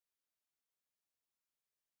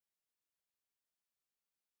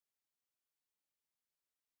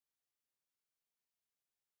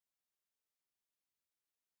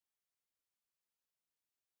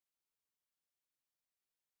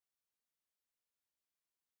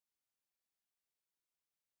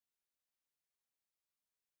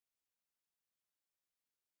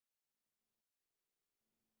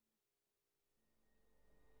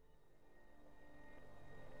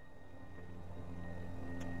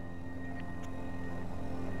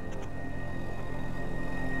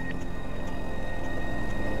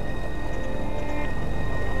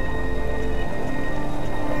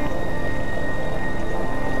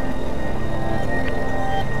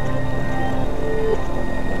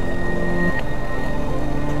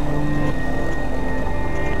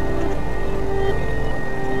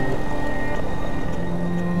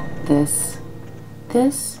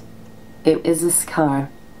This? It is a scar.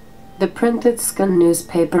 The printed SUNY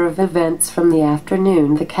newspaper of events from the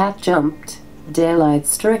afternoon. The cat jumped, daylight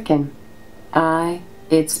stricken.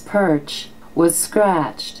 Its perch, was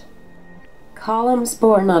scratched. Columns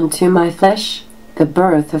borne onto my flesh. The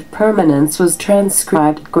birth of permanence was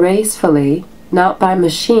transcribed gracefully, not by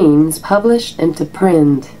machines, published into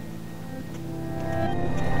print.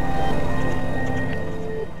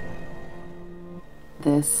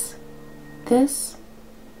 This?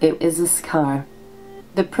 It is a scar.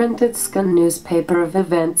 The printed SUNY newspaper of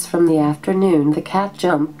events from the afternoon. The cat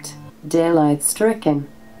jumped, daylight stricken.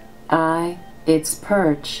 Its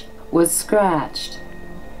perch, was scratched.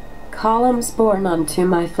 Columns borne onto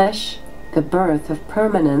my flesh. The birth of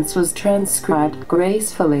permanence was transcribed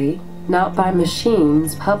gracefully, not by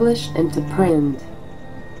machines, published into print.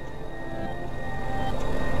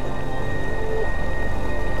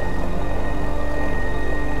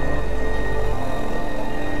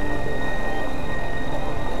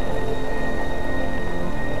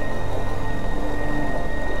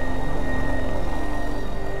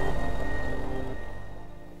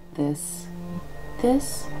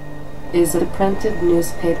 This is a printed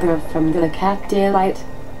newspaper from the cat daylight.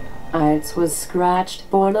 It was scratched,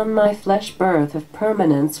 born on my flesh. Birth of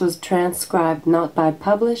permanence was transcribed, not by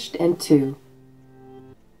published into.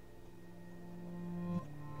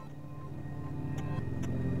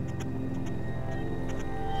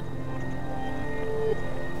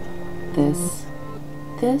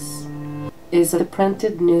 This is a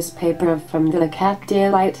printed newspaper from the cat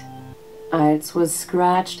daylight. It was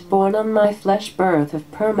scratched, born on my flesh. Birth of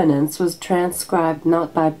permanence was transcribed,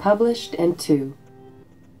 not by published into.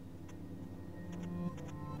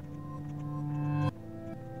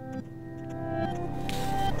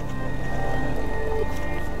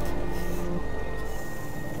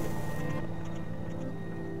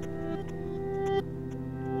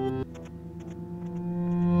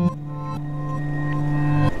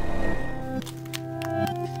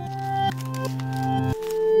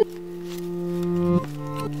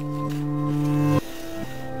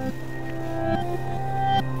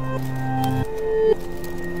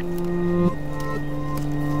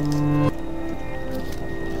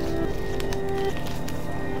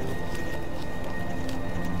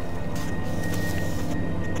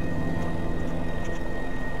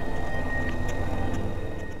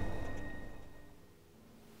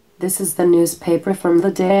 This is the newspaper from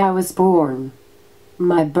the day I was born.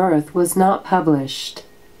 My birth was not published.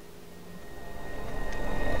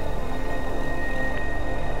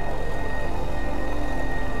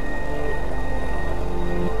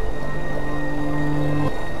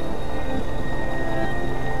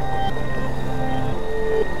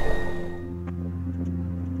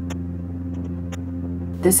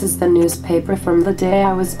 This is the newspaper from the day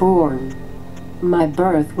I was born. My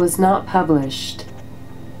birth was not published.